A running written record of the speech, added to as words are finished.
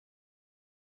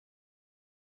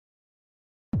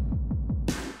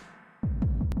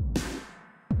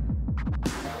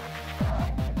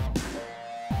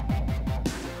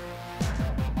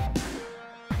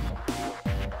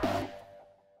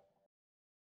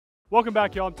Welcome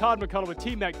back, y'all. I'm Todd McCullough with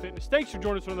TMAC Fitness. Thanks for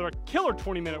joining us on another killer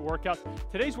 20-minute workout.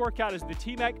 Today's workout is the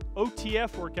TMAC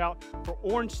OTF workout for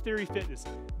Orange Theory Fitness.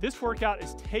 This workout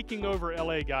is taking over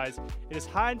LA, guys. It is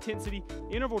high-intensity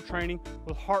interval training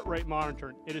with heart rate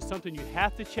monitoring. It is something you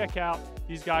have to check out.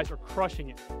 These guys are crushing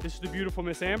it. This is the beautiful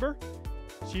Miss Amber.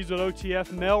 She's with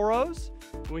OTF Melrose.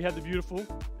 And we have the beautiful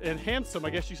and handsome, I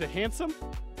guess you say handsome.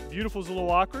 Beautiful's a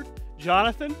little awkward.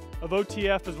 Jonathan of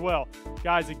OTF as well.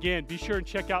 Guys, again, be sure and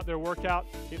check out their workout.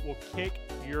 It will kick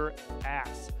your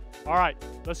ass. All right,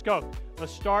 let's go.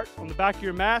 Let's start on the back of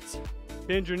your mats.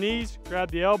 Bend your knees, grab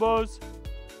the elbows.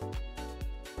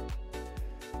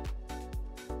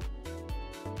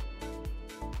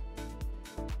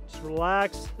 Just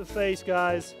relax the face,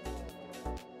 guys.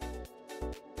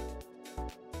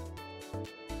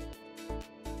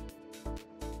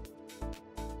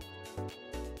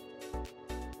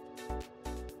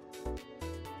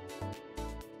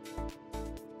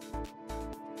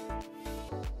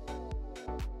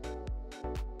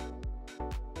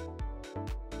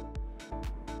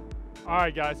 All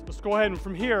right, guys, let's go ahead and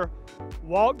from here,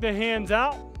 walk the hands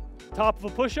out, top of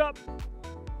a push-up.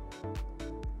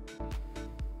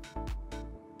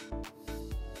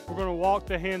 We're gonna walk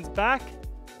the hands back,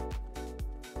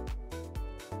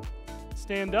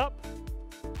 stand up,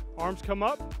 arms come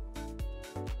up,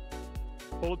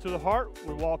 pull it to the heart,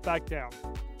 we walk back down.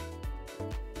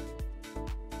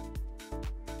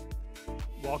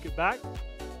 Walk it back,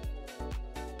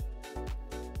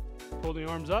 pull the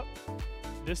arms up.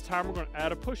 This time we're going to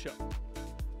add a push-up.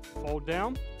 Fold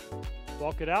down,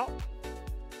 walk it out,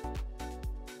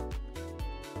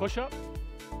 push up,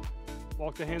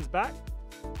 walk the hands back,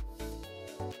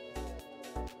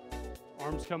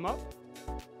 arms come up.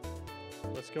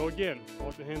 Let's go again.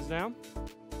 Walk the hands down,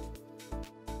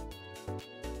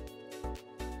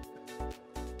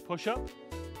 push up,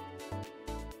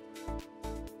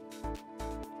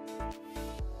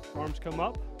 arms come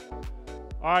up.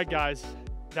 All right, guys.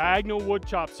 Diagonal wood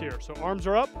chops here. So arms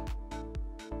are up,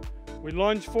 we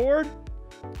lunge forward,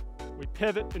 we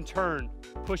pivot and turn.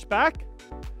 Push back,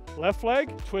 left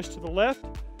leg, twist to the left,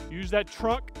 use that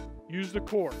trunk, use the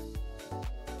core.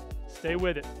 Stay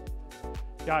with it.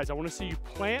 Guys, I want to see you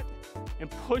plant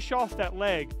and push off that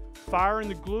leg, fire in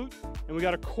the glute, and we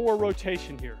got a core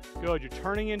rotation here. Good, you're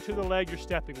turning into the leg you're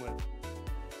stepping with.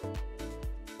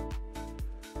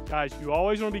 Guys, you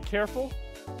always want to be careful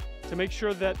to make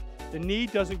sure that the knee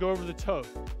doesn't go over the toe.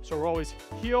 So we're always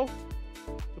heel,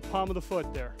 the palm of the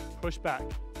foot there. Push back.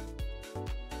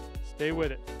 Stay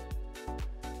with it.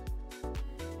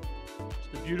 It's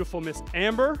the beautiful Miss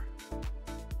Amber,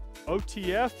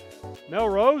 OTF,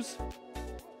 Melrose.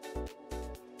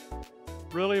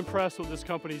 Really impressed with what this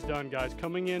company's done, guys.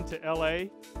 Coming into LA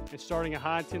and starting a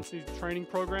high intensity training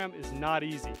program is not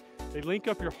easy. They link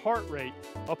up your heart rate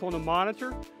up on the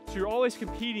monitor, so you're always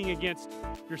competing against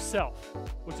yourself,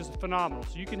 which is phenomenal.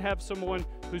 So you can have someone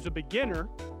who's a beginner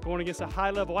going against a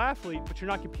high-level athlete, but you're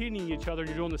not competing against each other,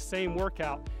 you're doing the same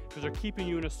workout because they're keeping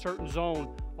you in a certain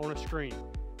zone on a screen.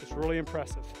 It's really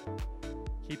impressive.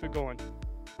 Keep it going.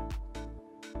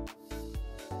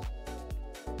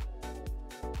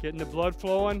 Getting the blood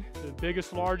flowing, the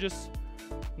biggest, largest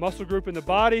muscle group in the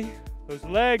body, those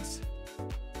legs.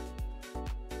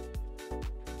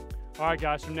 All right,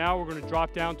 guys, so now we're going to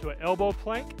drop down to an elbow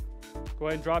plank. Go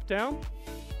ahead and drop down.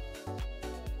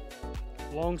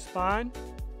 Long spine.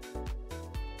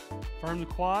 Firm the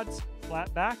quads,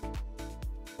 flat back.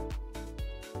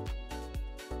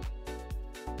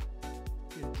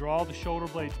 And draw the shoulder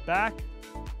blades back.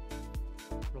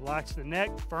 Relax the neck,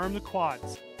 firm the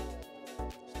quads.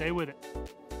 Stay with it.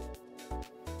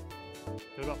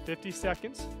 Do about 50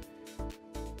 seconds.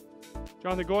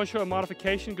 Jonathan, go and show a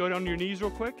modification. Go down to your knees real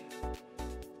quick.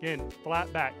 Again,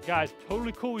 flat back. Guys,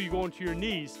 totally cool you go into your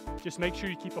knees. Just make sure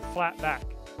you keep a flat back.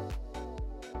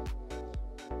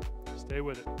 Stay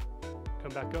with it.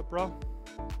 Come back up, bro.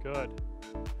 Good.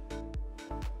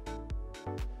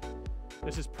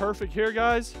 This is perfect here,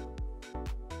 guys.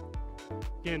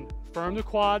 Again, firm the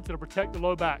quads. It'll protect the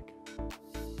low back.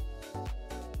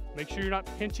 Make sure you're not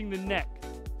pinching the neck.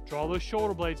 Draw those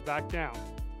shoulder blades back down.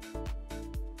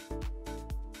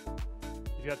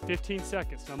 You got 15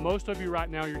 seconds. Now most of you right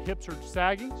now, your hips are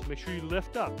sagging, so make sure you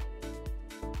lift up.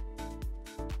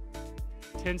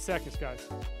 10 seconds, guys.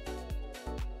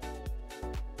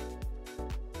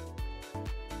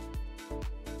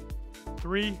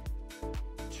 Three,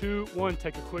 two, one.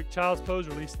 Take a quick child's pose,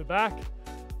 release the back.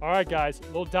 All right, guys, a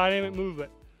little dynamic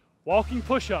movement. Walking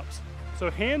push-ups.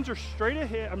 So hands are straight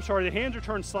ahead, the hands are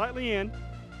turned slightly in,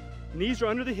 knees are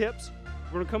under the hips.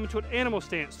 We're gonna come into an animal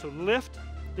stance, so lift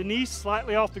the knees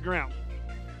slightly off the ground.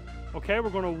 Okay, we're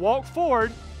gonna walk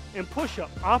forward and push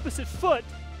up. Opposite foot,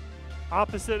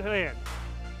 opposite hand.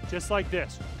 Just like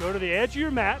this. Go to the edge of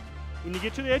your mat. When you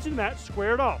get to the edge of the mat,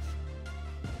 square it off.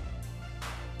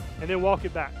 And then walk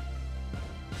it back.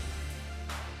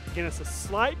 Again, it's a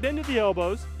slight bend of the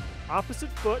elbows, opposite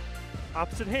foot,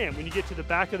 opposite hand. When you get to the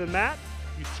back of the mat,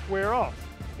 you square off.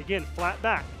 Again, flat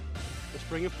back. Let's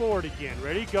bring it forward again.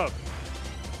 Ready? Go.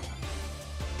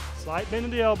 Slight bend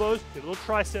of the elbows, get a little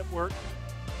tricep work,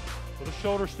 a little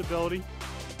shoulder stability.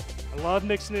 I love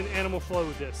mixing in animal flow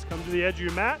with this. Come to the edge of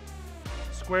your mat,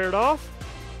 square it off,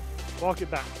 walk it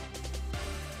back.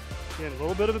 Again, a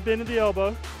little bit of a bend of the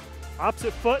elbow,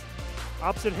 opposite foot,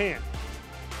 opposite hand.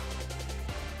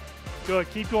 Good,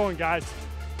 keep going, guys.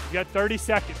 You got 30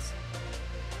 seconds.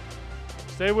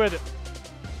 Stay with it.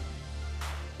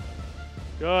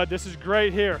 Good, this is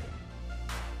great here.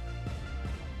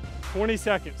 20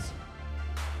 seconds.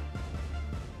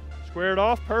 Square it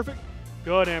off, perfect.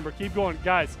 Good, Amber, keep going.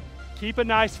 Guys, keep a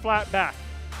nice flat back.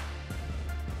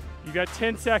 You got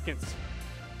 10 seconds.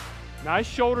 Nice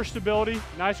shoulder stability,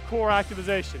 nice core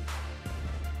activation.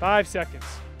 5 seconds.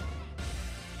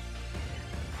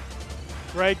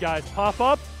 Great, guys, pop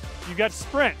up. You got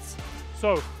sprints.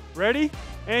 So, ready,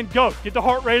 and go. Get the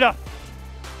heart rate up.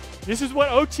 This is what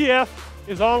OTF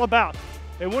is all about.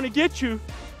 They want to get you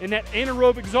in that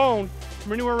anaerobic zone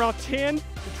from anywhere around 10 to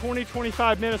 20,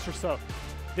 25 minutes or so.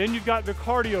 Then you've got the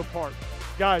cardio part.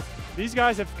 Guys, these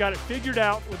guys have got it figured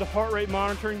out with the heart rate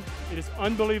monitoring. It is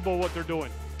unbelievable what they're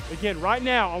doing. Again, right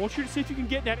now, I want you to see if you can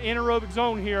get in that anaerobic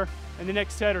zone here in the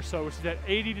next set or so, which is that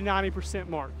 80 to 90%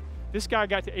 mark. This guy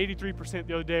got to 83%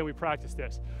 the other day when we practiced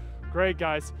this. Great,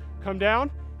 guys. Come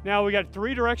down. Now we got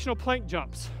 3 directional plank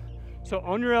jumps. So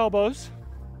on your elbows,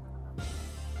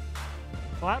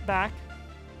 flat back.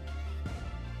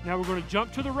 Now we're going to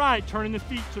jump to the right, turning the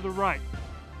feet to the right.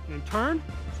 And turn,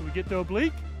 so we get the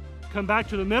oblique. Come back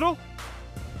to the middle,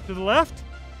 to the left,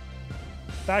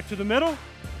 back to the middle.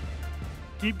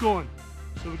 Keep going.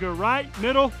 So we go right,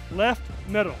 middle, left,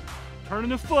 middle.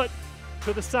 Turning the foot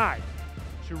to the side.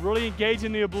 So you're really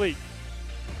engaging the oblique.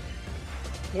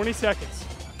 20 seconds.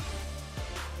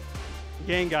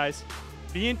 Again, guys,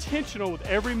 be intentional with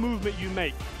every movement you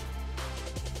make.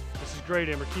 This is great,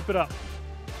 Amber. Keep it up.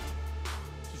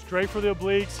 This is great for the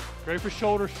obliques, great for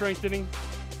shoulder strengthening.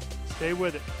 Stay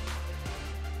with it.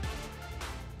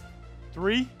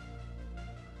 3,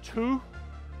 2,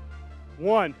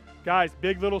 1. Guys,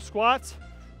 big little squats.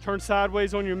 Turn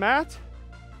sideways on your mat.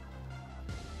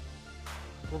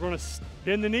 We're going to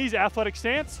bend the knees, athletic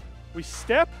stance. We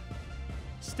step,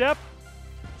 step,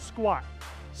 squat.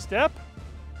 Step,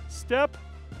 step,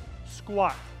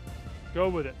 squat. Go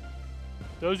with it.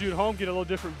 Those of you at home get a little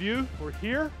different view. We're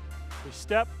here. We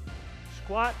step,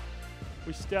 squat.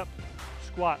 We step,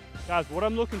 squat. Guys, what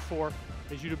I'm looking for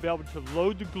is you to be able to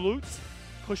load the glutes,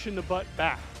 pushing the butt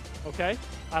back, okay?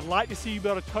 I'd like to see you be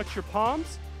able to touch your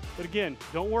palms, but again,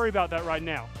 don't worry about that right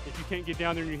now if you can't get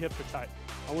down there and your hips are tight.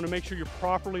 I want to make sure you're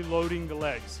properly loading the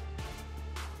legs.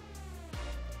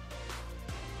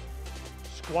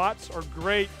 Squats are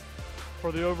great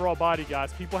for the overall body,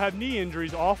 guys. People have knee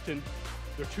injuries often.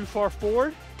 They're too far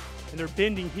forward and they're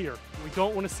bending here. We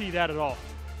don't want to see that at all.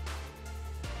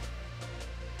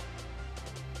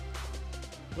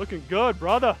 Looking good,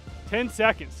 brother. 10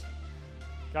 seconds.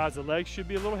 Guys, the legs should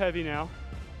be a little heavy now.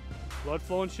 Blood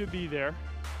flowing should be there.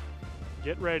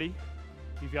 Get ready.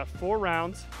 You've got 4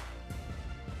 rounds.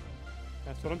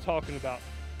 That's what I'm talking about.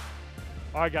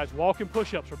 All right, guys, walking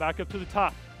push-ups. We're back up to the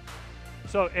top.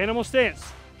 So, animal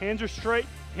stance. Hands are straight.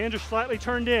 Hands are slightly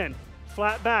turned in.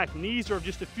 Flat back. Knees are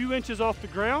just a few inches off the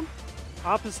ground.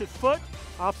 Opposite foot,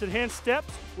 opposite hand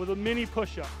steps with a mini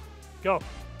push-up. Go.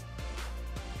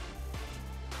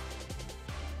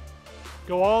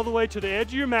 Go all the way to the edge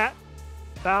of your mat,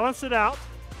 balance it out,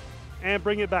 and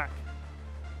bring it back.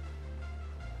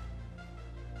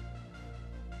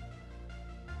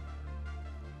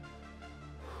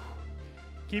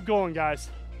 Keep going, guys.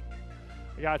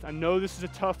 Guys, I know this is a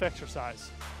tough exercise.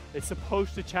 It's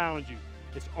supposed to challenge you.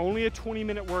 It's only a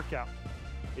 20-minute workout.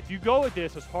 If you go at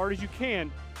this as hard as you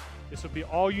can, this will be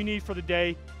all you need for the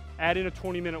day. Add in a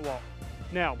 20-minute walk.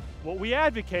 Now, what we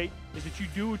advocate is that you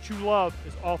do what you love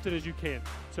as often as you can.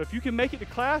 So if you can make it to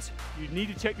class, you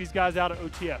need to check these guys out at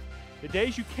OTF. The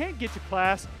days you can't get to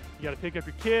class, you gotta pick up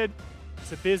your kid.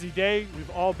 It's a busy day. We've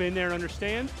all been there and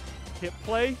understand. Hit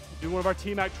play, do one of our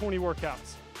TMAC 20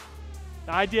 workouts.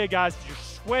 The idea, guys, is you're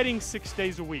sweating 6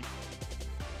 days a week.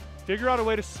 Figure out a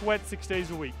way to sweat 6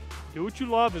 days a week. Do what you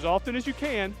love as often as you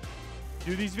can.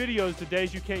 Do these videos the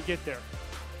days you can't get there.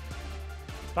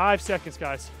 5 seconds,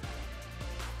 guys.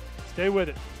 Stay with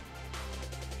it.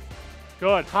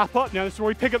 Good, hop up now. This is where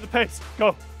we pick up the pace.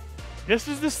 Go. This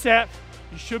is the set.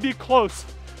 You should be close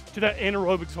to that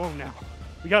anaerobic zone now.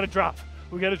 We gotta drop,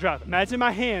 we gotta drop. Imagine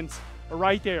my hands are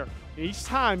right there. And each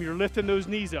time you're lifting those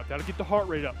knees up, that'll get the heart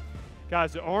rate up.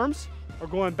 Guys, the arms are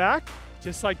going back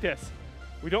just like this.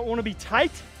 We don't wanna be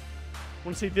tight. I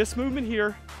wanna see this movement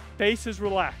here, face is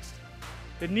relaxed.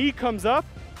 The knee comes up,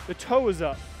 the toe is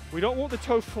up. We don't want the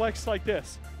toe flexed like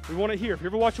this. We want it here. If you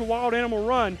ever watch a wild animal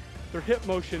run, their hip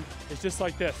motion is just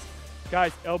like this.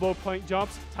 Guys, elbow plank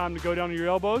jumps, time to go down to your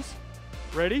elbows.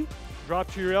 Ready?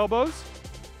 Drop to your elbows.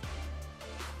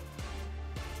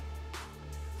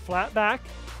 Flat back.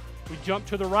 We jump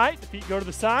to the right, the feet go to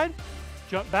the side.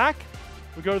 Jump back,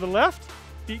 we go to the left,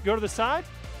 feet go to the side,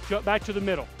 jump back to the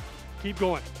middle. Keep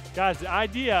going. Guys, the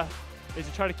idea is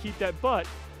to try to keep that butt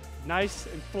nice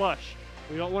and flush.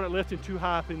 We don't want it lifting too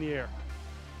high up in the air.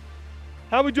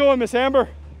 How we doing, Miss Amber?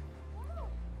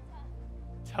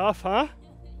 Tough, huh?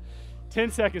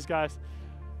 10 seconds, guys.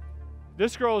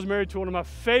 This girl is married to one of my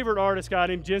favorite artists, guy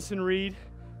named Jensen Reed,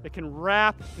 that can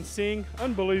rap and sing.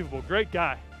 Unbelievable, great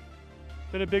guy.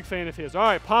 Been a big fan of his. All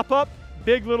right, pop up,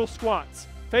 big little squats.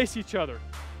 Face each other.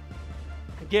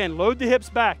 Again, load the hips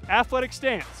back, athletic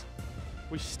stance.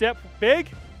 We step big,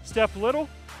 step little,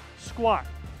 squat.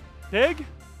 Big,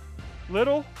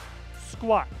 little,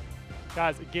 squat.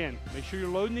 Guys, again, make sure you're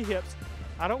loading the hips.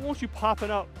 I don't want you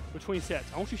popping up between sets.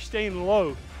 I want you staying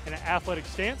low in an athletic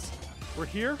stance. We're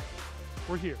here,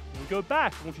 we're here. When we go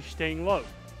back, I want you staying low.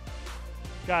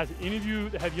 Guys, any of you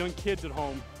that have young kids at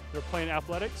home that are playing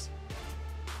athletics,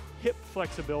 hip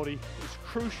flexibility is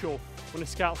crucial when the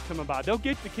scouts come by. They'll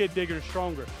get the kid bigger and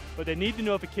stronger, but they need to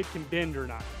know if a kid can bend or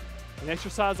not. An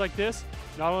exercise like this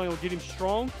not only will get him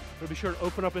strong, but it'll be sure to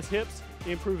open up his hips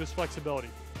and improve his flexibility.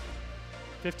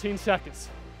 15 seconds.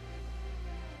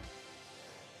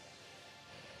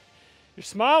 You're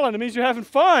smiling, that means you're having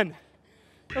fun.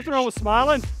 Nothing wrong with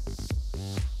smiling.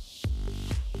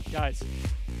 Guys,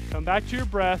 come back to your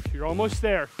breath. You're almost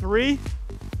there. 3,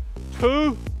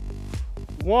 2,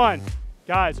 1.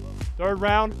 Guys, third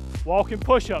round, walking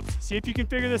push-ups. See if you can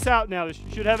figure this out now. You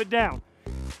should have it down.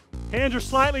 Hands are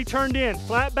slightly turned in,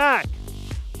 flat back.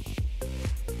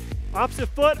 Opposite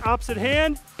foot, opposite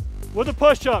hand with a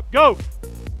push-up. Go.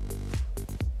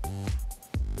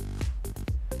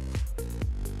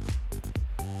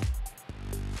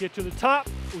 Get to the top,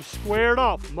 we square it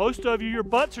off. Most of you, your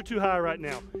butts are too high right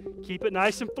now. Keep it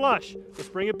nice and flush. Let's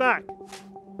bring it back.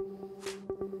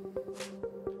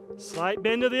 Slight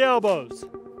bend to the elbows.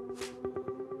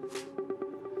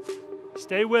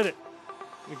 Stay with it.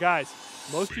 And guys,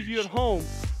 most of you at home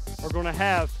are gonna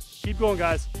have, keep going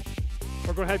guys,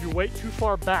 are gonna have your weight too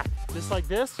far back. Just like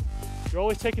this, you're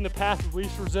always taking the path of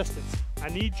least resistance. I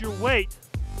need your weight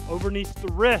underneath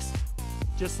the wrist,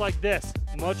 just like this.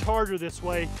 Much harder this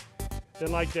way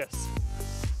than like this.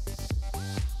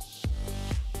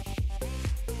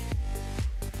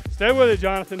 Stay with it,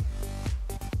 Jonathan.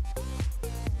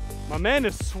 My man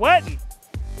is sweating.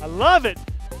 I love it.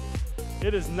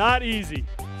 It is not easy.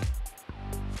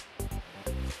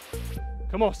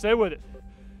 Come on, stay with it.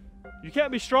 You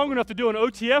can't be strong enough to do an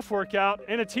OTF workout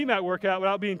and a TMAC workout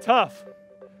without being tough.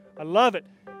 I love it.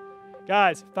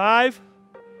 Guys, 5,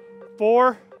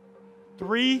 4,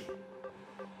 3,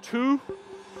 2,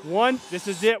 1. This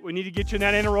is it. We need to get you in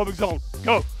that anaerobic zone.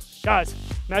 Go. Guys,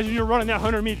 imagine you're running that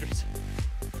 100 meters.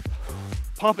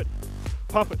 Pump it.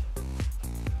 Pump it.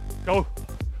 Go.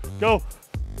 Go.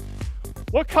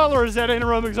 What color is that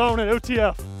anaerobic zone at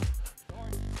OTF?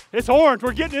 Orange. It's orange.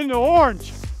 We're getting into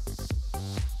orange.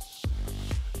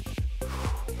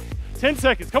 10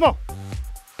 seconds. Come on.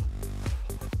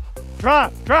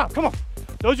 Drive. Drive. Come on.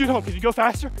 Those of you at home, can you go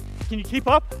faster? Can you keep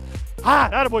up? Ah,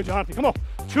 attaboy, Jonathan. Come on.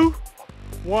 2,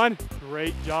 1.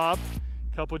 Great job.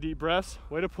 Couple deep breaths.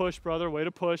 Way to push, brother. Way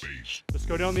to push. Let's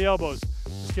go down the elbows.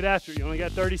 Let's get after it. You only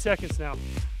got 30 seconds now.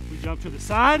 We jump to the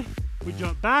side. We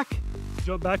jump back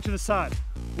to the side.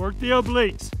 Work the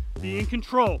obliques. Be in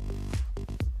control.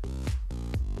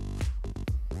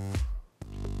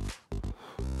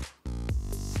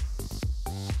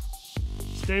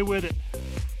 Stay with it.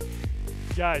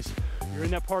 Guys, you're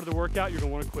in that part of the workout, you're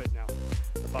gonna wanna quit now.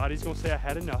 The body's gonna say, I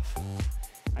had enough.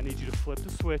 I need you to flip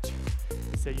the switch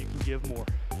and say you can give more.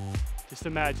 Just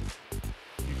imagine,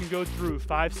 you can go through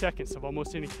 5 seconds of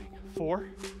almost anything. 4,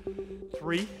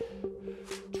 3,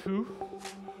 2,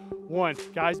 1.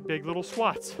 Guys, big little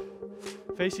squats.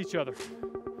 Face each other.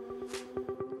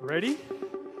 Ready?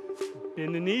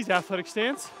 Bend the knees, athletic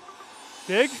stance.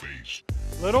 Big,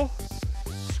 little,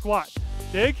 squat.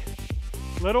 Big,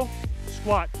 little,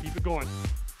 squat. Keep it going.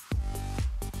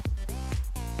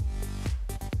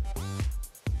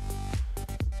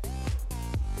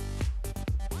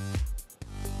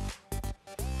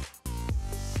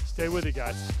 Stay with it,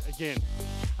 guys. Again,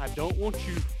 I don't want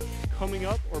you coming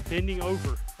up or bending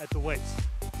over at the waist.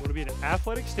 I want to be in an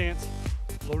athletic stance,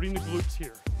 loading the glutes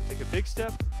here. We take a big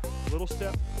step, a little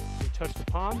step, we touch the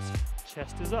palms,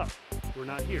 chest is up. We're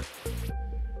not here.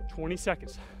 20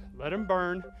 seconds. Let them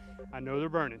burn. I know they're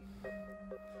burning.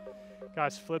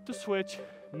 Guys, flip the switch.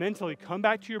 Mentally, come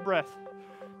back to your breath.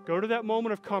 Go to that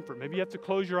moment of comfort. Maybe you have to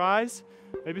close your eyes.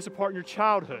 Maybe it's a part in your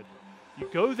childhood. You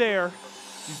go there,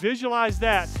 you visualize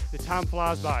that, the time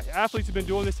flies by. Athletes have been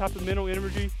doing this type of mental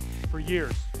energy for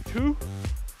years. 2,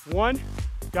 1,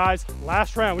 guys,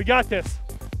 last round. We got this.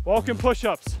 Walk-in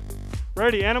push-ups.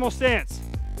 Ready, animal stance.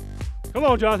 Come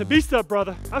on, Jonathan, beast up,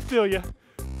 brother. I feel you.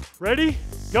 Ready,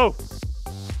 go.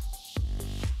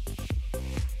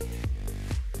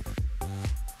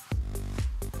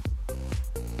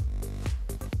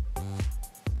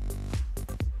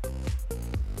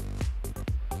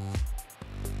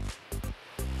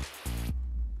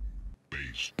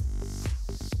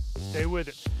 Stay with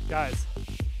it. Guys,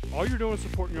 all you're doing is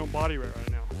supporting your own body weight right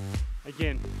now.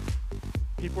 Again,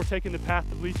 people are taking the path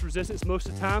of least resistance most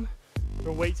of the time.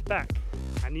 Their weight's back.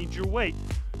 I need your weight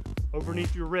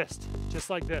underneath your wrist, just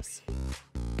like this.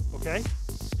 Okay?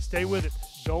 Stay with it.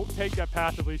 Don't take that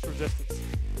path of least resistance.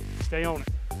 Stay on it.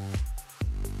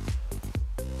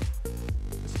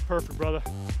 This is perfect, brother.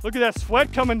 Look at that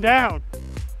sweat coming down.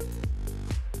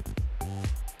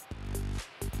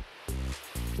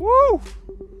 Woo!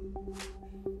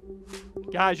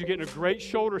 Guys, you're getting a great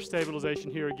shoulder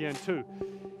stabilization here again too.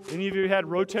 Any of you had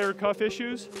rotator cuff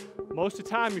issues? Most of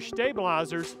the time your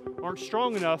stabilizers aren't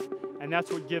strong enough and that's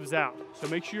what gives out. So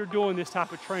make sure you're doing this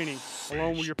type of training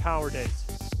along with your power days.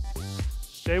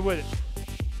 Stay with it.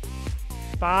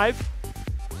 5,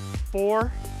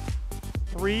 4,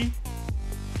 3,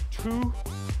 2,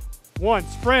 1.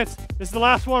 Sprints. This is the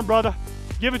last one, brother.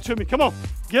 Give it to me. Come on.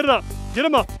 Get it up. Get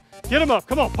them up. Get them up.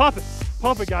 Come on. Pump it.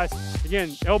 Pump it, guys.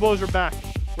 Again, elbows are back.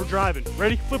 We're driving.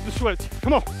 Ready? Flip the switch.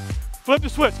 Come on. Flip the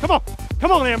switch. Come on.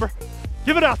 Come on, Amber.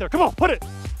 Give it out there. Come on. Put it.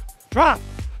 Drive.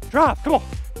 Drive. Come on.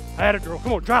 I had it, girl.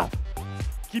 Come on. Drive.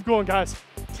 Keep going, guys.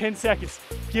 10 seconds.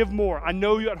 Give more. I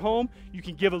know you at home, you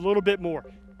can give a little bit more.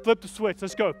 Flip the switch.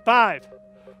 Let's go. 5,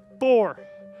 4,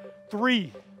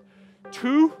 3,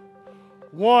 2,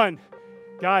 1.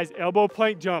 Guys, elbow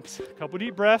plank jumps. A couple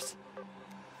deep breaths.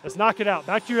 Let's knock it out.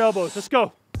 Back to your elbows. Let's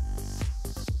go.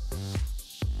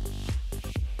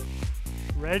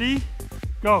 Ready?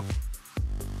 Go.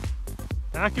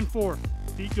 Back and forth.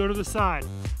 Feet go to the side.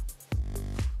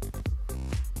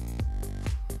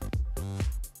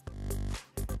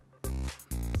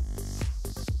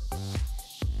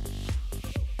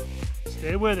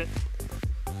 Stay with it.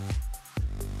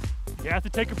 You have to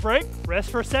take a break, rest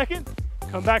for a second,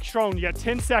 come back strong. You got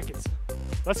 10 seconds.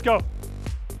 Let's go.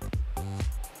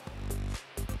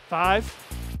 5,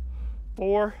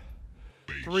 4,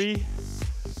 3,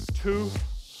 2,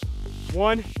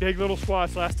 1. Big little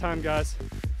squats last time, guys.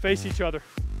 Face each other.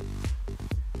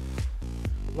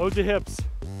 Load the hips.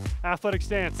 Athletic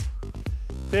stance.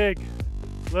 Big,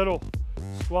 little,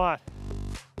 squat.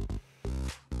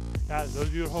 Guys, those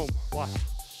of you at home, watch.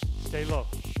 Stay low.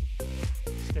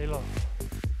 Stay low.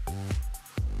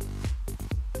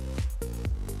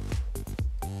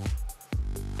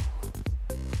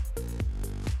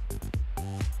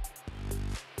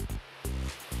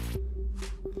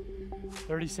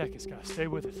 "30 seconds, guys. Stay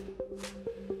with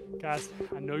it. Guys,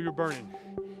 I know you're burning.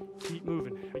 Keep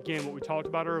moving. Again, what we talked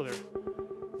about earlier.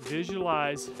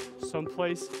 Visualize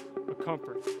someplace of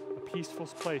comfort, a peaceful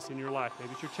place in your life.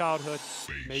 Maybe it's your childhood,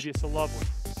 maybe it's a loved one.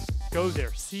 Go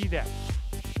there, see that.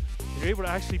 If you're able to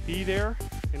actually be there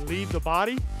and leave the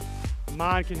body, the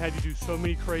mind can have you do so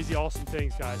many crazy, awesome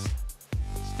things, guys.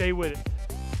 Stay with it.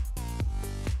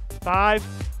 5,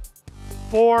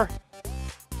 4,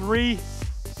 3,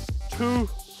 2,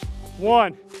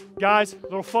 1. Guys, a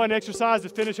little fun exercise to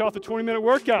finish off the 20-minute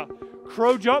workout.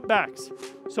 Crow jump backs.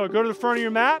 So go to the front of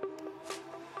your mat.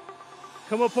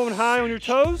 Come up on high on your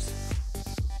toes.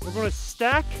 We're going to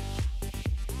stack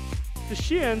the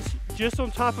shins just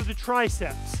on top of the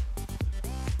triceps.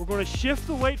 We're going to shift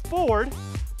the weight forward.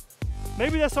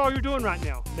 Maybe that's all you're doing right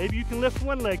now. Maybe you can lift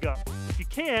one leg up. If you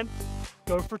can,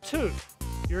 go for 2.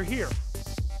 You're here.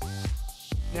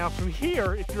 Now from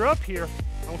here, if you're up here,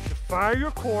 I want you to fire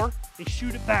your core and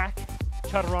shoot it back.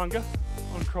 Chaturanga,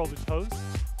 uncurl the toes.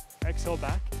 Exhale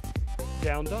back,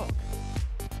 down dog.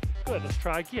 Good, let's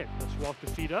try again. Let's walk the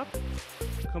feet up,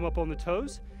 come up on the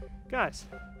toes. Guys,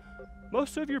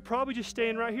 most of you are probably just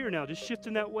staying right here now, just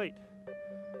shifting that weight.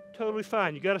 Totally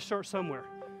fine, you gotta start somewhere.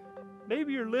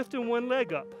 Maybe you're lifting one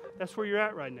leg up. That's where you're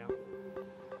at right now.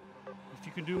 If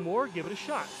you can do more, give it a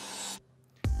shot.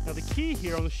 Now the key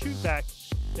here on the shoot back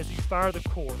is you fire the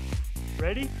core.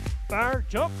 Ready, fire,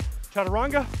 jump,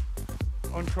 chaturanga,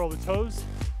 uncurl the toes,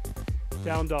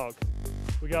 down dog.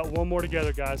 We got one more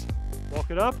together, guys. Walk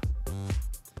it up,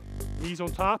 knees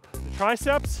on top, the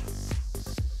triceps.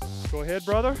 Go ahead,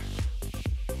 brother.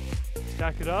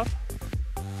 Stack it up.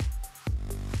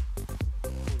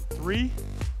 3,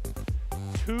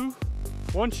 2,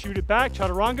 1, shoot it back,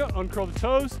 chaturanga, uncurl the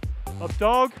toes, up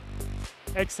dog,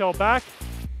 exhale back,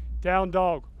 down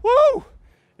dog. Woo!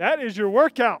 That is your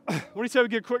workout. What do you say we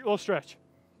get a quick little stretch?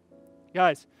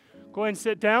 Guys, go ahead and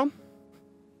sit down.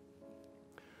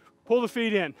 Pull the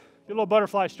feet in. Get a little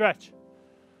butterfly stretch.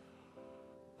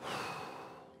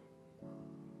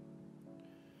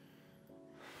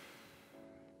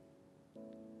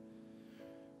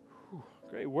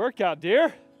 Great workout,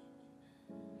 dear.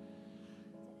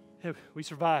 Hey, we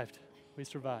survived. We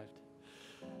survived.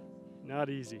 Not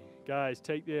easy. Guys,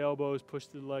 take the elbows, push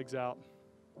the legs out.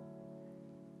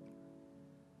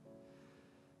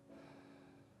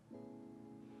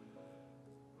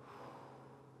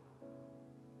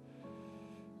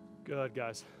 Good,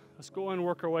 guys. Let's go and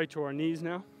work our way to our knees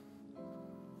now.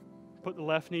 Put the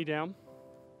left knee down,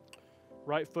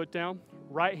 right foot down,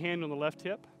 right hand on the left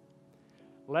hip,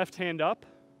 left hand up.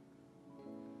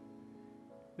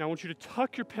 Now I want you to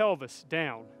tuck your pelvis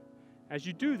down. As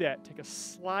you do that, take a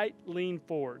slight lean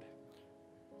forward.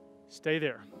 Stay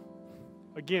there.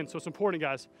 Again, so it's important,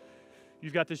 guys.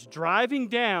 You've got this driving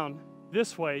down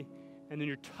this way, and then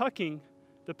you're tucking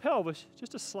the pelvis,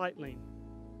 just a slight lean.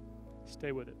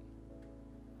 Stay with it.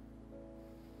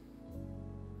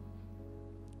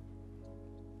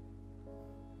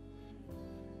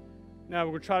 Now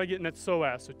we're going to try to get in that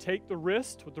psoas. So take the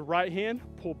wrist with the right hand,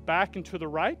 pull back into the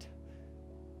right.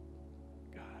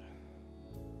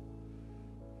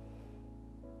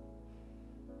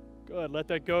 Good, let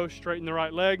that go. Straighten the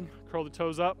right leg, curl the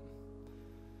toes up.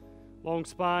 Long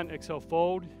spine, exhale,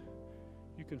 fold.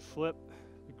 You can flip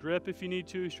the grip if you need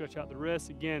to, stretch out the wrist.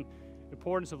 Again,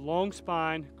 importance of long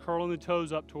spine, curling the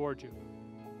toes up towards you.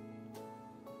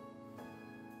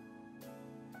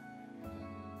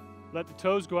 Let the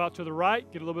toes go out to the right,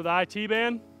 get a little bit of the IT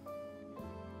band.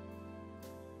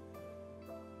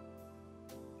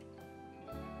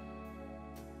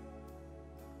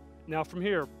 Now from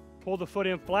here, pull the foot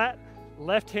in flat,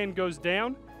 left hand goes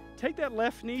down. Take that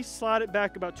left knee, slide it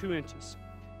back about 2 inches.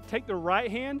 Take the right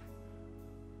hand,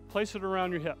 place it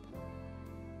around your hip.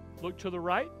 Look to the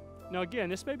right. Now again,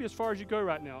 this may be as far as you go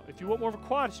right now. If you want more of a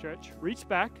quad stretch, reach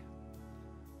back,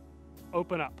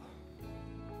 open up.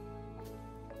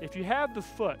 If you have the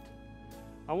foot,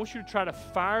 I want you to try to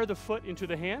fire the foot into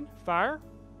the hand. Fire.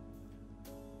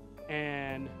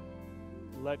 And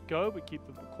let go, but keep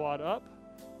the quad up.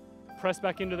 Press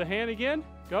back into the hand again.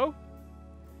 Go.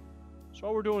 So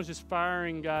all we're doing is just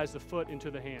firing, guys, the foot into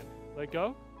the hand. Let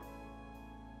go.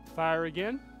 Fire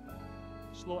again.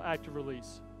 Just a little active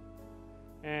release.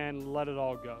 And let it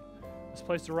all go. Let's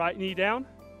place the right knee down.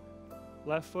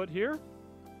 Left foot here.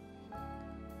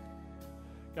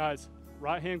 Guys,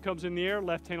 right hand comes in the air,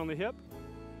 left hand on the hip.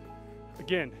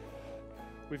 Again,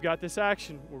 we've got this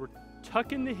action where we're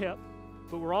tucking the hip,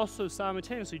 but we're also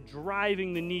simultaneously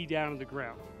driving the knee down to the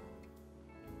ground.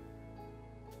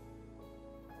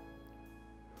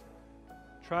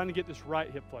 Trying to get this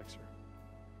right hip flexor.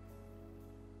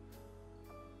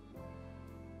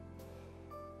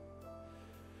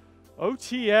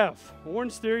 OTF,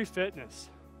 Orange Theory Fitness.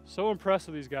 So impressed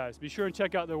with these guys. Be sure and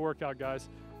check out their workout, guys.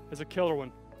 It's a killer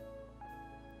one.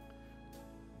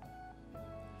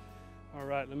 All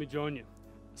right, let me join you.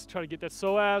 Let's try to get that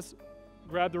psoas.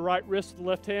 Grab the right wrist with the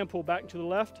left hand, pull back to the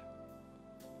left.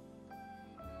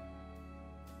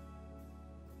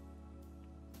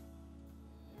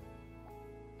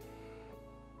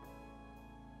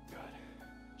 Good.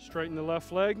 Straighten the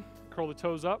left leg, curl the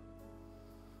toes up.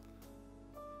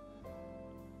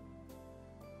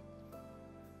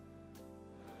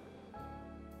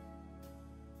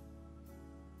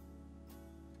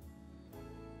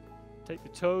 Take the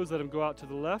toes, let them go out to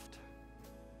the left.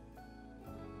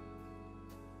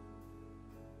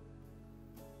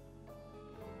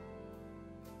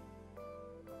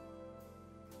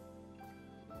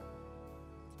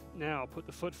 Now put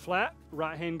the foot flat,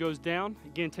 right hand goes down.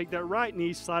 Again, take that right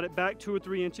knee, slide it back 2 or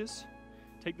 3 inches.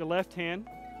 Take the left hand,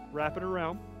 wrap it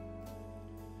around.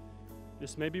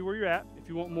 This may be where you're at. If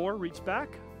you want more, reach back.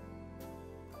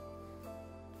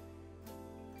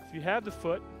 If you have the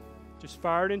foot, just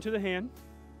fire it into the hand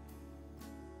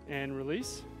and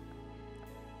release.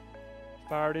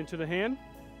 Fire it into the hand.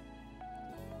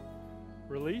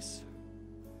 Release.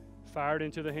 Fire it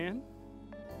into the hand.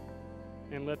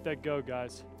 And let that go,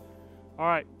 guys. All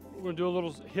right, we're gonna do a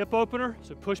little hip opener.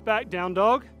 So push back, down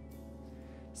dog.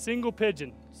 Single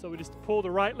pigeon. So we just pull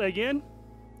the right leg in,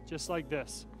 just like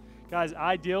this. Guys,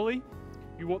 ideally,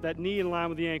 you want that knee in line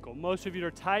with the ankle. Most of you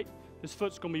are tight, this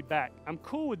foot's gonna be back. I'm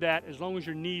cool with that as long as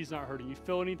your knee's not hurting. You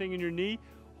feel anything in your knee,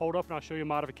 hold up and I'll show you a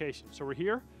modification. So we're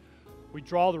here, we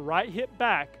draw the right hip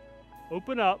back,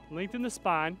 open up, lengthen the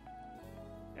spine,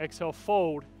 exhale,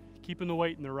 fold, keeping the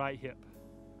weight in the right hip.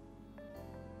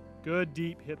 Good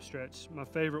deep hip stretch, my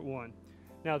favorite one.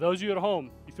 Now those of you at home,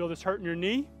 you feel this hurt in your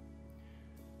knee,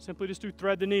 simply just do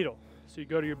thread the needle. So you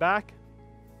go to your back,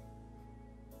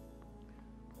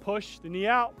 push the knee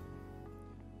out,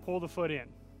 pull the foot in.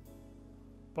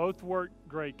 Both work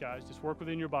great, guys. Just work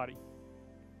within your body.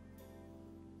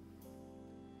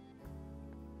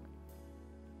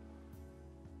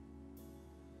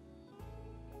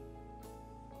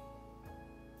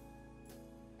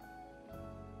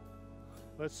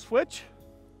 Let's switch.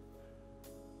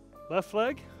 Left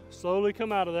leg, slowly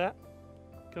come out of that.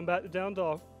 Come back to down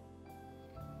dog.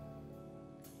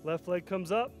 Left leg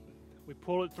comes up, we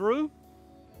pull it through.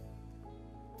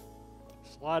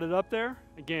 Slide it up there.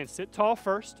 Again, sit tall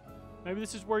first. Maybe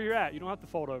this is where you're at. You don't have to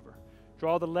fold over.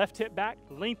 Draw the left hip back,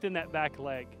 lengthen that back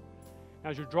leg.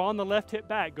 Now as you're drawing the left hip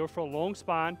back, go for a long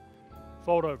spine,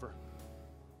 fold over.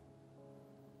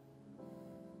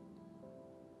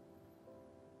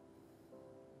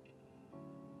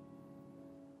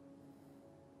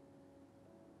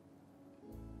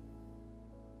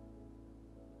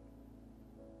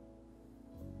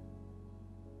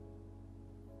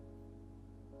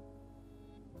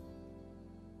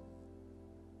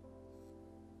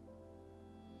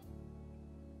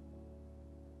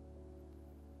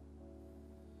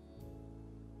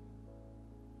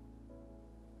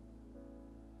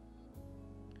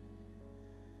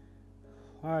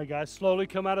 All right, guys, slowly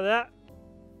come out of that.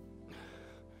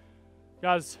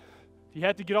 Guys, if you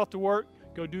have to get off to work,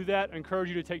 go do that. I encourage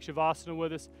you to take Shavasana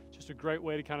with us. Just a great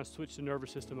way to kind of switch the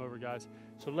nervous system over, guys.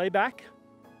 So lay back,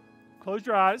 close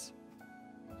your eyes.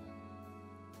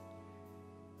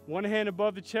 One hand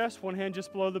above the chest, one hand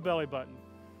just below the belly button.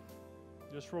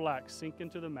 Just relax, sink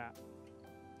into the mat.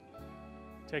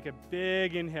 Take a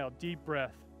big inhale, deep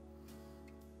breath.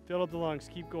 Fill up the lungs,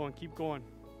 keep going, keep going.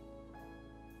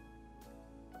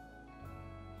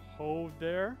 Hold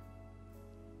there.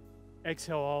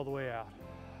 Exhale all the way out.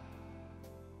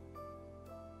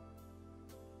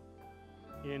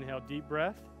 Inhale, deep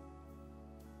breath.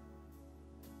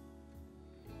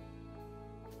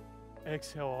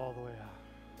 Exhale all the way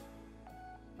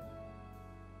out.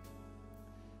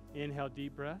 Inhale,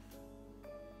 deep breath.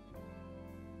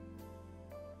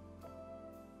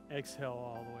 Exhale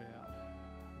all the way out.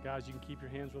 Guys, you can keep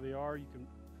your hands where they are. You can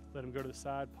let them go to the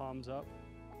side, palms up.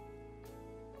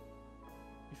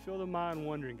 You feel the mind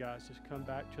wandering, guys, just come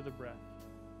back to the breath.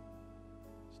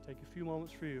 Just take a few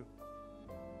moments for you.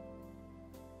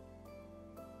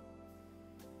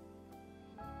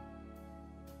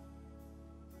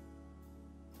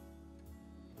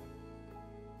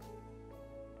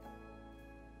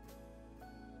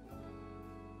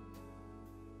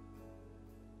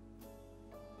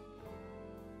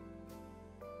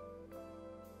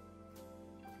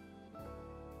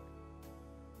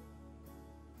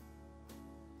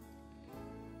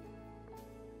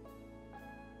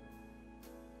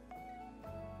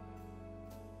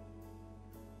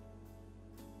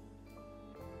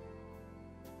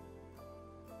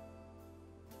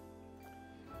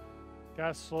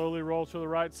 Guys, slowly roll to the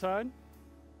right side.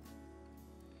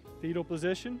 Fetal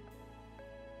position.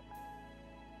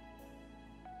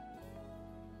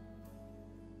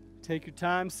 Take your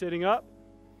time sitting up.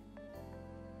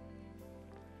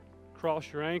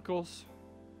 Cross your ankles.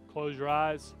 Close your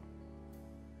eyes.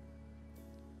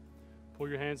 Pull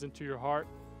your hands into your heart.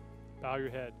 Bow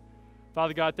your head.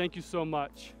 Father God, thank you so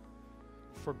much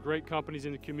for great companies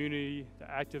in the community to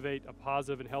activate a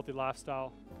positive and healthy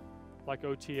lifestyle like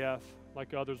OTF,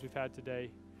 like others we've had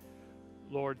today.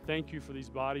 Lord, thank you for these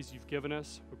bodies you've given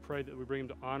us. We pray that we bring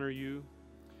them to honor you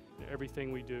in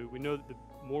everything we do. We know that the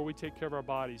more we take care of our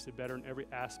bodies, the better in every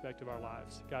aspect of our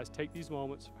lives. Guys, take these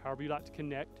moments, however you like to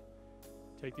connect,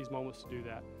 take these moments to do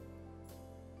that.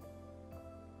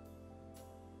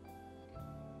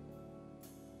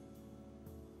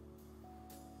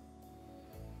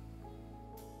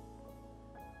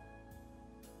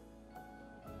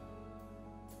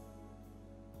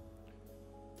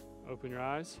 Open your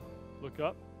eyes, look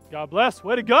up. God bless,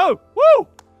 way to go. Woo!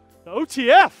 The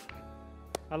OTF.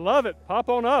 I love it, pop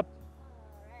on up.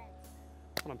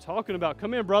 That's what I'm talking about.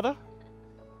 Come in, brother.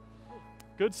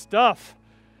 Good stuff.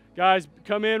 Guys,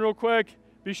 come in real quick.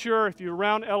 Be sure if you're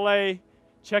around LA,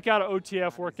 check out an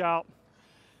OTF workout.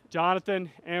 Jonathan,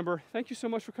 Amber, thank you so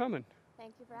much for coming.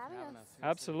 Thank you for having us.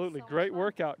 Absolutely, So great much fun.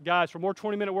 workout. Guys, for more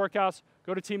 20-minute workouts,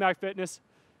 go to TMAC Fitness.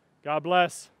 God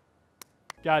bless.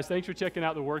 Guys, thanks for checking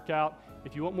out the workout.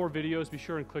 If you want more videos, be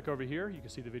sure and click over here. You can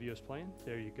see the videos playing.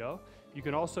 There you go. You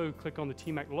can also click on the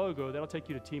TMAC logo. That'll take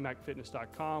you to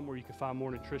tmacfitness.com where you can find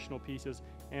more nutritional pieces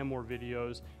and more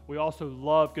videos. We also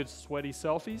love good sweaty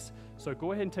selfies. So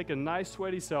go ahead and take a nice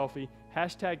sweaty selfie,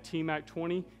 hashtag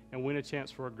TMAC20, and win a chance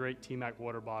for a great TMAC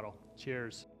water bottle.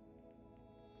 Cheers.